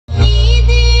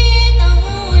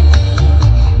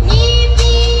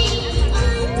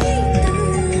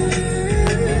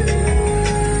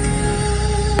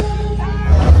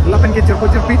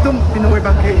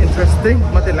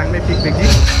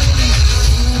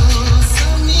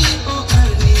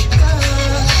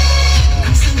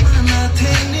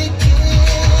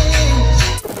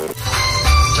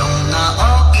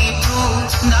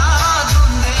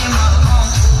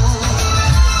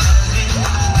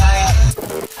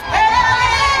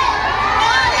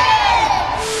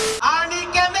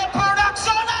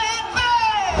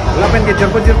ke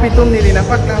jerpojir pitum ni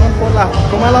nampak lang pola.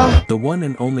 Kumalam. The one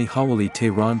and only Hawali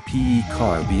Tehran PE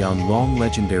Karbi Anglong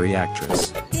legendary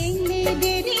actress.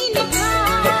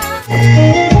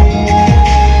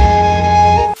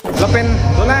 Lapen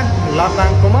dolan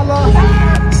latang kumalo.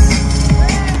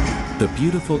 The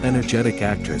beautiful energetic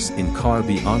actress in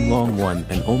Karbi Anglong one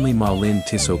and only Malin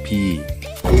Tiso PE.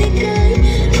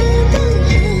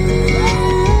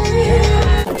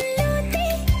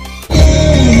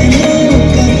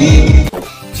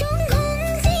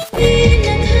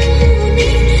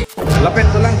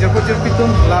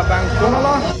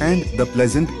 And the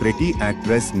pleasant pretty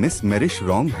actress Miss Marish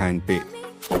Wrong Hand Pay.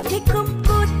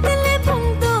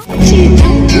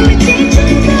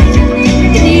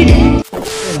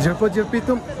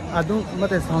 Jerpitum adung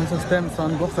mate sound system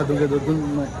sound box aduge dun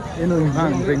inu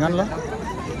hang ringan lo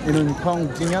inu thong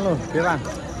jingal lo kira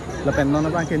lapen non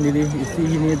apa ke nili isi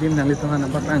ini dim nang litu han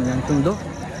apa tang yang tungdo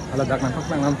ala dak nampak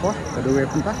lang lampo kaduge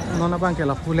punta non apa ke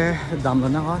la pule dam lo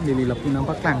na ho nili la pun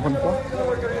nampak lang kon po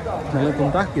nang litu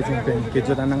punta ke jeng pen ke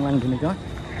jodan nang lang gini ka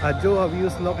ajo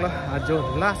abuse lok la ajo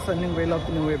last ning we lok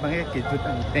ning we bang ke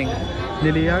jodan teng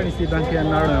nili yar isi bang ke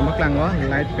nar nampak lang wa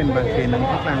light pen bang ke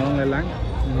nampak lang long le lang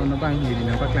nó bang gì thì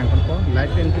nó bắt lang con có lái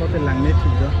trên có tên làng nét thì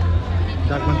đó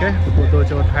đặt bằng cái photo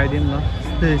cho hai đêm nó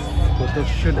stage photo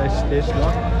shoot at stage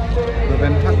đó rồi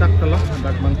bên phát đặt đó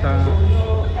đặt bằng ta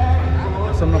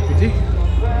xong nó gì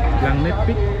làng nét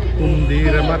pic cùng đi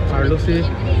ra mắt Arlo si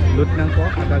lút nang có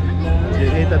ada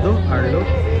jadi itu tuh Arlo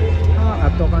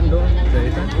atau kan do jadi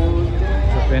kan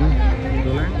rồi bên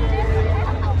đó lang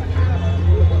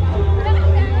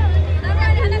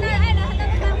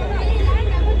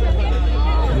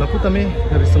lapu tami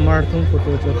dari smartphone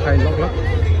foto cho khai lok lok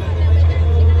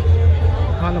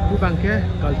lapu bangke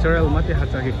cultural mate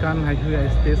hachaki kan hai hu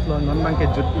stage lo non bangke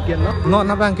jut iken lo no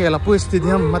na bangke lapu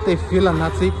stadium mate feel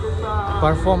nazi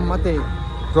perform mate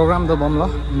program do bom lo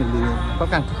mili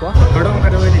pakang ko kadong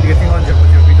kadong ni getting on japo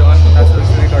video on national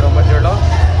story kadong ba jerlo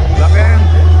lapen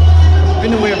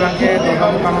pinu we bangke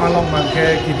Dongkamukam malong bangke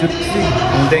kijut si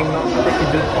ndeng no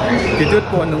kijut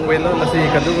po nung we lo lasi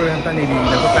kadugre hanta ni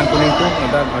na patang kuning tu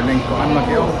ada ordeng ko an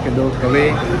makeo kedo kawe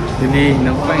dili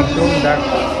na patang tu dak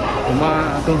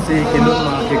kuma atung si kilut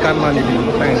ma kikan ma ni dili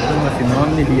patang tu masih non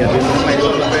ni dia dili mai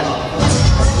lapen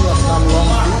patu asam long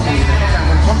si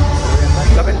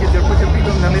lapen kijut po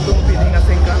jepidom nang itu pining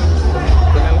asengka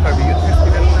dengan Karbi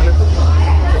Festival nang itu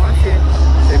to ase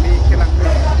semi kenak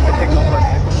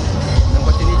teknologi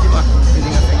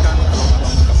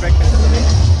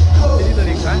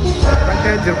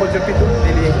jerpo jerpi tu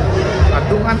jadi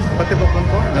atungan pati pokon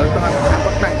ko nalutangan apa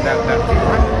nang dak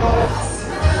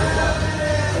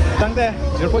tang deh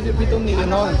jerpo jerpi tu ni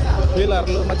non pilar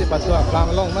lu mati pasua plang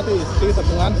long mati istri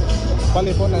tapungan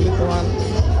palipon nang lituan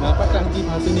na patang ki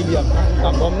hasini dia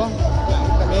tambom lo yang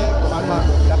kami man ma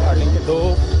dak arling ke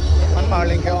do man ma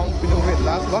arling ke ong pinu wet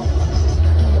las lo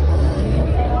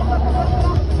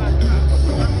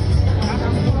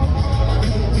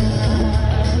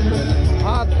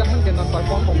dahil ganun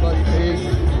perform kung ba is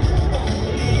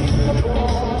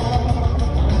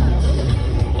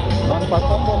non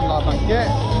perform kung labang ke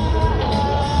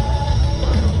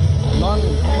non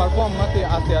perform mati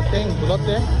ate-ateng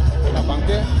bulote labang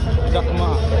ke dakma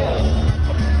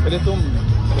pilitum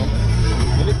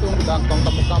dak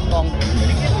Dongkamukam long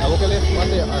ako keles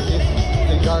mati artist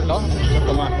singer lo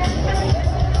dakma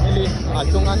nili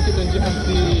atungan kitunjihan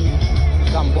si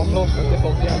kampung lo, kita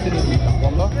fokus yang sini di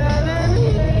kampung lo.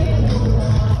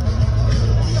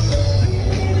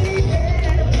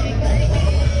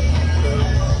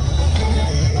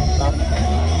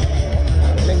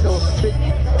 Link to speak.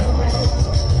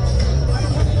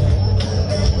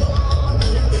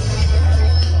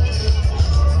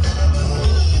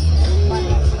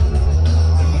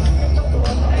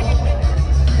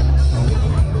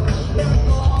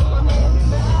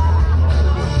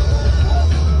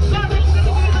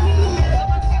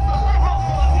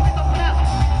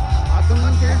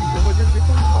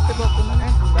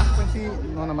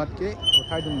 ke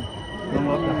uthai dum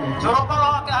nomor jorok paro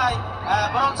ke hai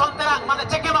baron son terang mane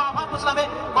ceke ma fa muslame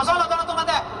kosolo dono to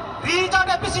mate rija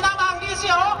ke pisina mangi si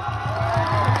ho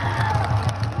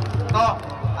to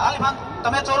ali man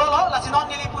tame choro lo lasinon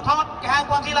nili puthot ke hang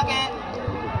ponji lage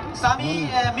sami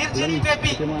mirjini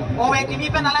pepi owe kimi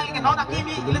pen alang ke nona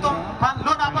kimi ilitum pan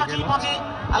lona parji ponji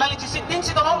alali ci sitin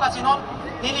si to lo lasinon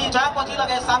nili jang ponji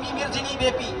lage sami mirjini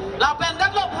pepi la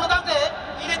pendak lo purdate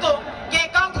ilitum ke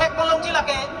kam teknologi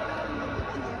lage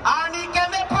ani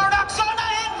keme production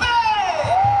aimbe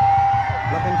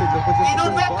lapen tu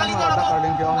inun bet kali to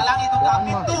alang itu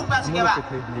kami tu pas ke ba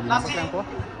nasi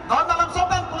non dalam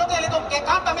sopen pulo te ilitum ke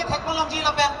kam kami teknologi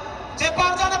lapen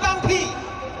Jepang jana bang pi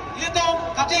itu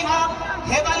kacing ham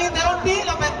hebali teron pi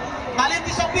lapen malin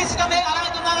di sopis kami alang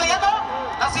itu nang lihat to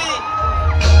nasi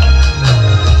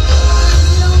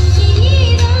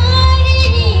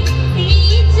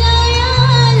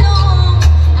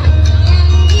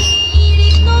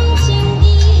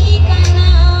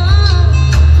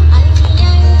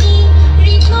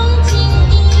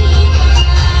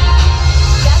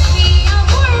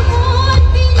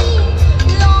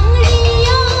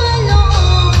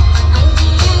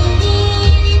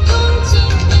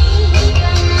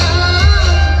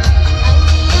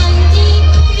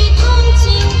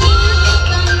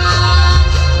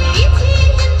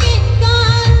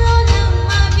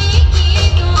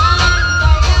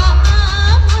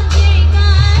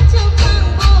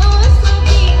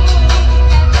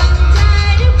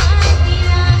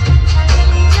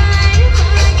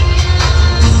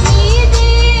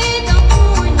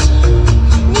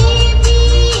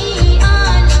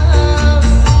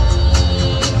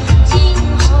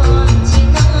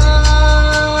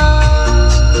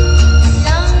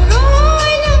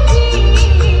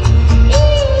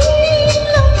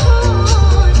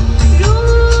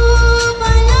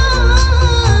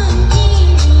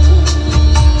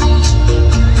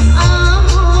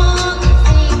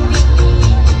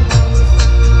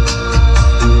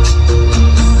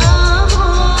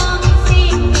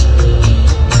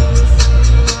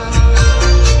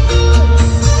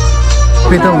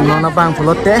Pito nona bang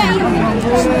flotte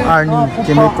arni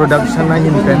kemi production na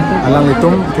hin pen alang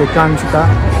litum ke kan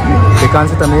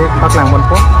sita me paklang mon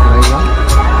po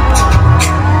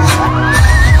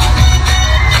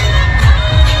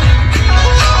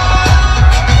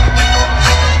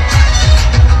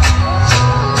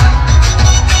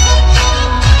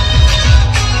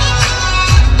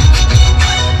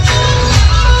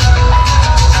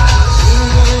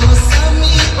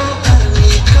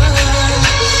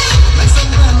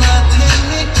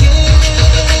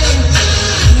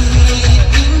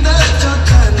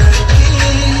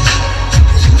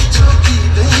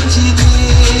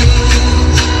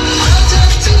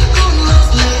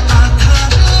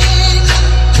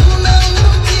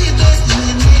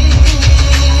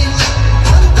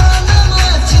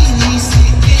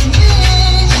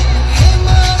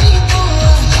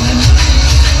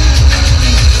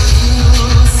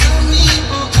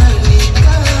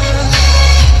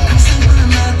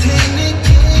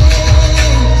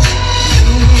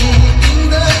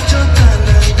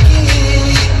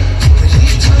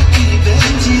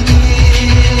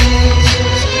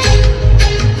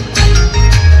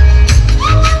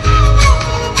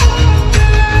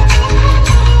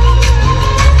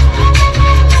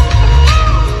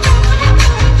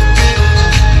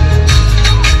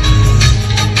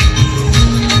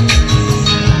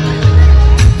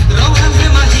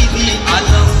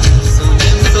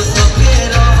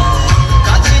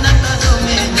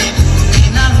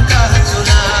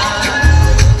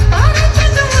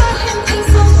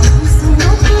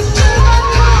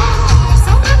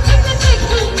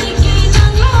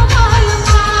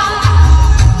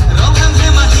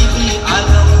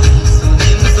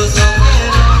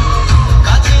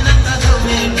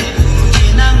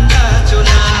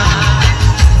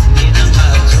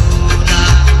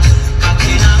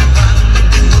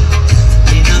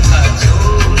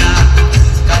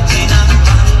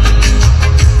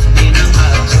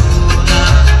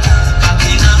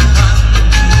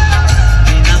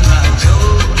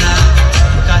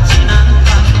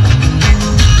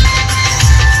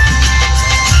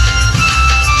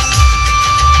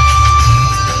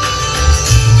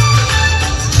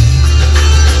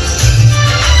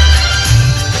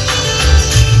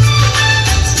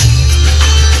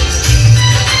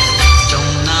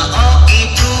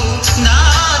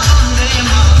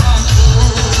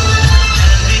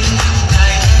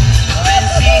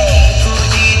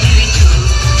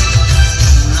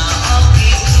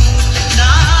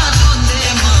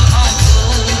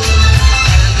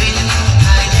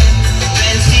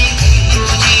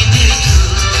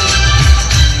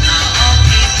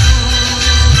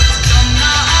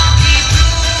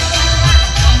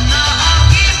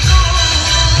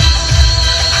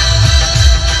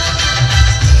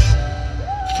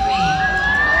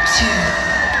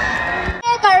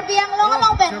Karbi Anglong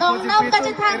along Bengong nam ka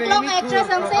chân thang long actress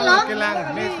ang selo.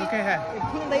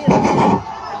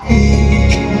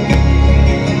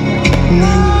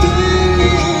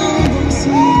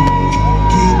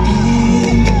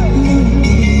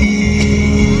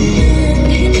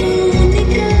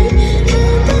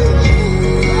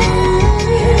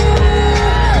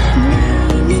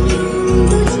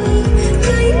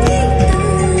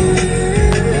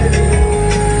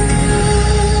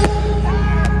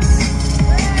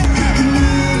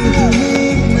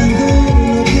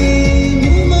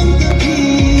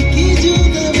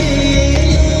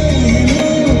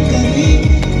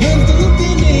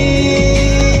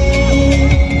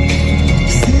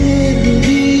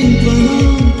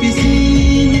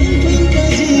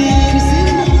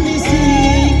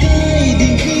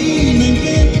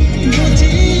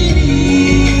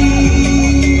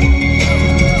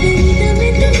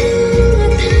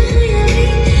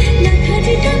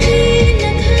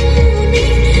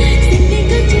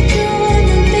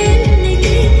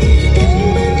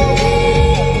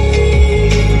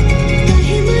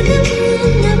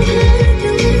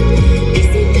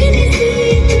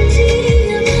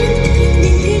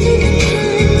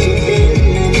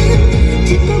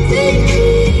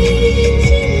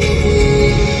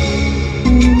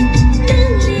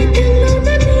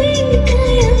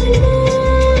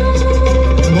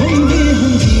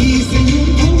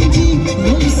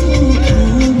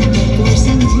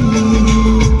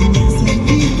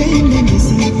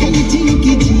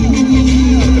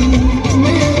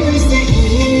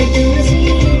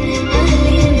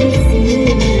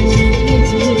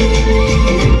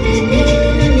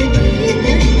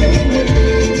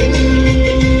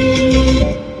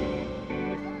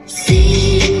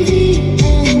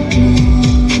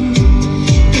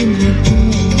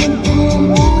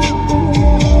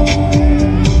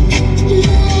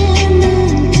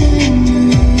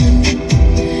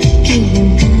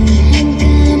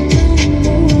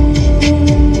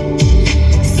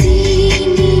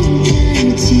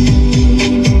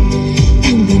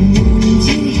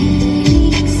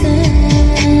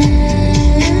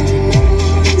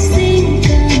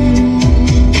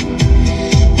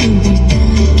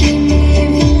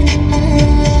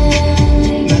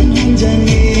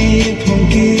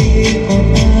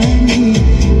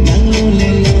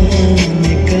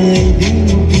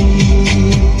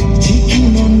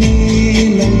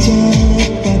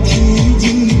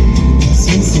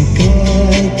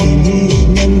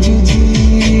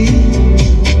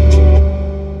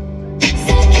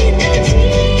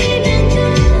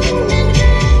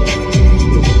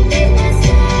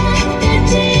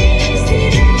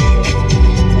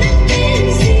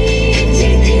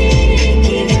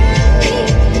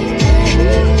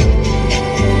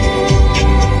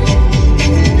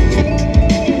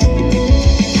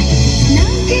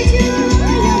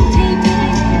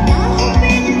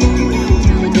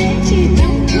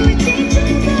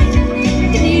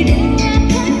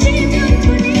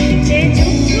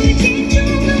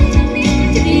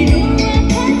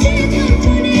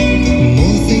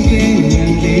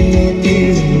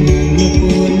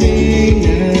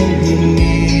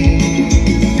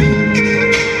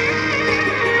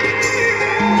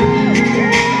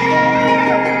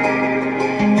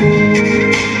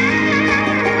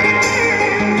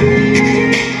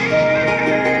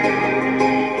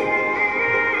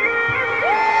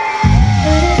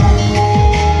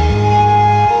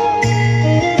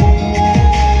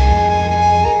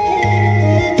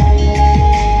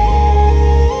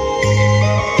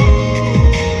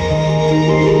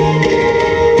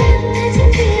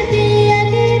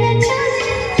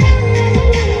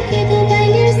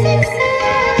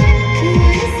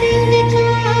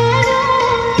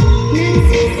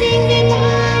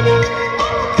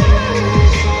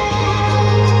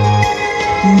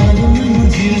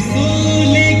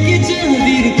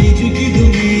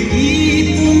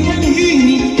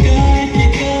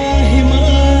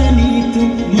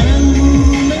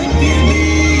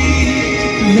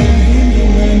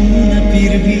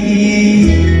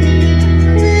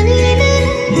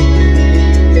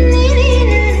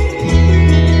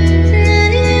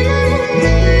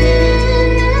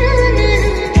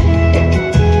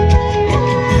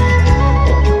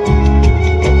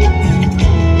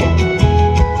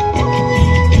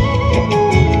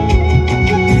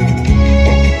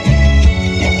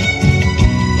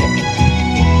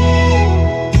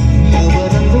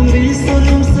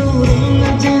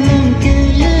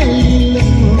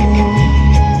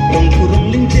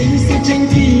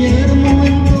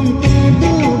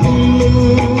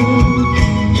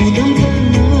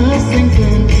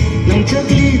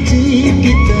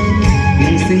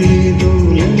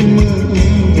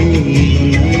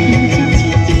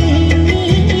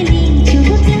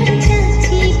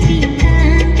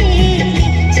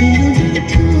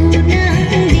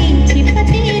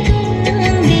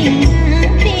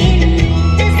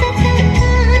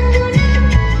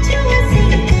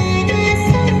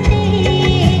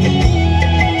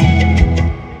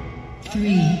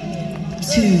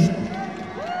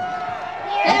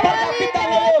 Nampak tak kita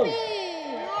lo?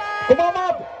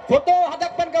 Kumama foto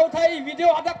hadapkan kau utai, video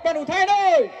hadapkan utai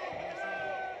doi.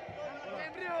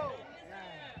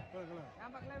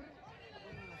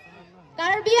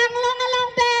 Karbi Anglong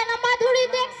pen, Madhuri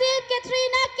Dixit,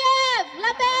 Katrina Kev,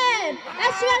 Lapen,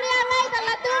 Ashwarya Lai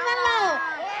Talatun Malo.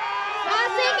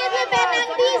 Masih kita penang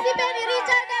di si Penny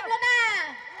Richard Devlona.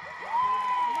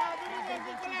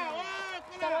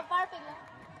 Cara parking lah.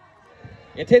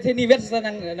 Ete ni vet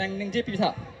nang JP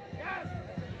sa.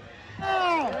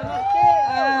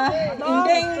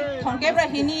 Indeng thongkebra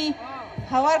hini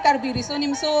hawar karbi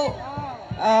risonimso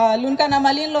lunka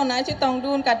namalin lo na che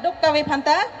tongdun kadok kawe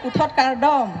phanta uthot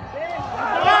kardom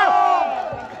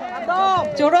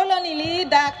jorolo nili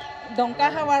dak dongka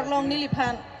hawar long nili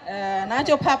phan na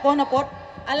jo phapon apot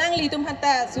alang li tum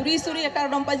phanta suri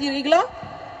kardom pajiriglo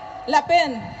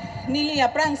lapen nili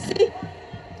aprang si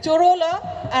jorolo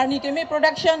arni keme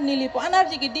production nili po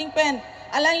energy giding pen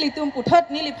alang li tum uthot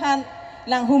nili phan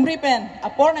lang humri pen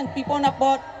apor nang pipon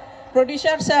apot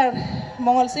producer sir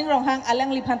Mongol Singh Ronghang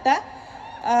alang li phanta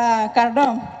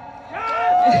kardom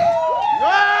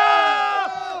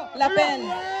lapen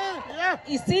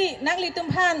isi nang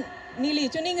litum phan nili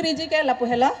tuning riji ke lapu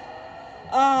hela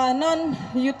non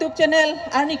YouTube channel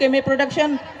arni keme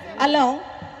production along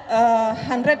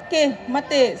 100k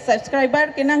mate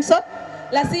subscriber ke nang sot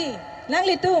lasi nang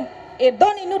litum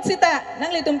don inut sita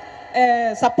nang litum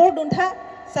support dun tha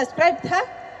subscribe tha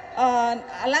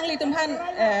alang litum phan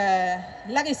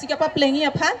lagi sikapa plengi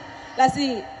phan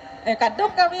lasi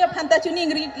kadok kawi phanta tuning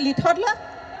li thotla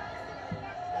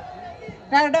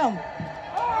kardom